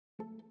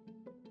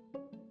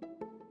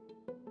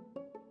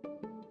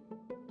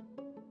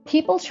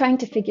People trying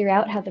to figure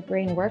out how the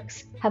brain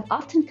works have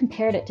often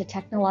compared it to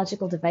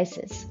technological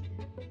devices,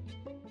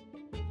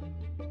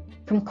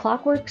 from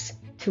clockworks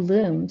to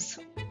looms.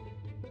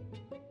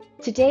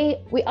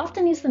 Today, we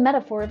often use the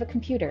metaphor of a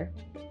computer.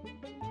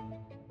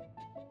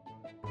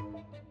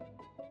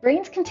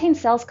 Brains contain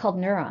cells called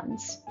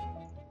neurons.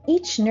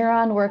 Each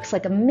neuron works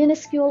like a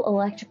minuscule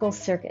electrical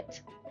circuit.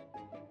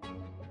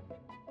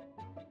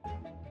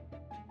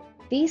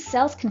 These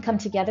cells can come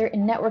together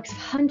in networks of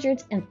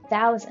hundreds and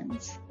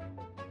thousands.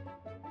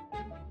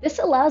 This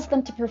allows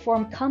them to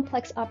perform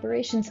complex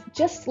operations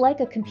just like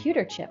a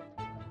computer chip.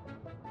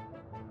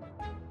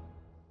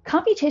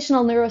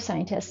 Computational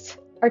neuroscientists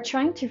are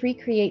trying to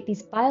recreate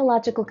these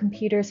biological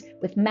computers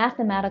with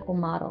mathematical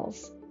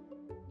models.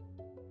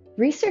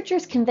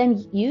 Researchers can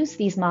then use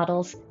these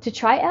models to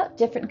try out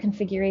different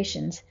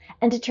configurations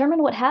and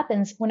determine what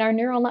happens when our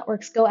neural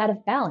networks go out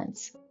of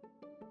balance,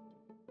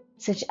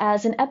 such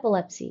as in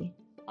epilepsy,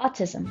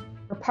 autism,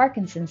 or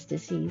Parkinson's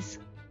disease.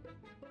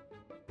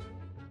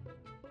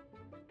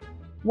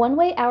 One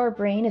way our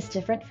brain is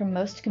different from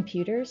most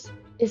computers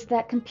is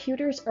that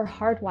computers are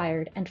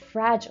hardwired and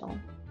fragile,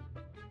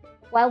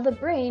 while the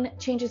brain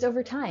changes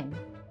over time.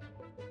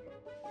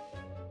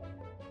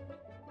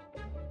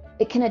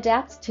 It can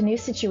adapt to new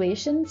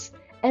situations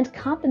and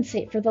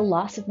compensate for the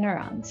loss of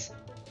neurons.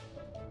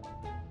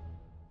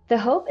 The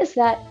hope is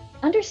that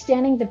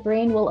understanding the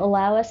brain will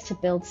allow us to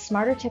build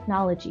smarter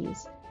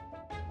technologies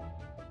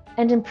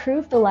and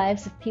improve the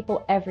lives of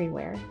people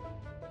everywhere.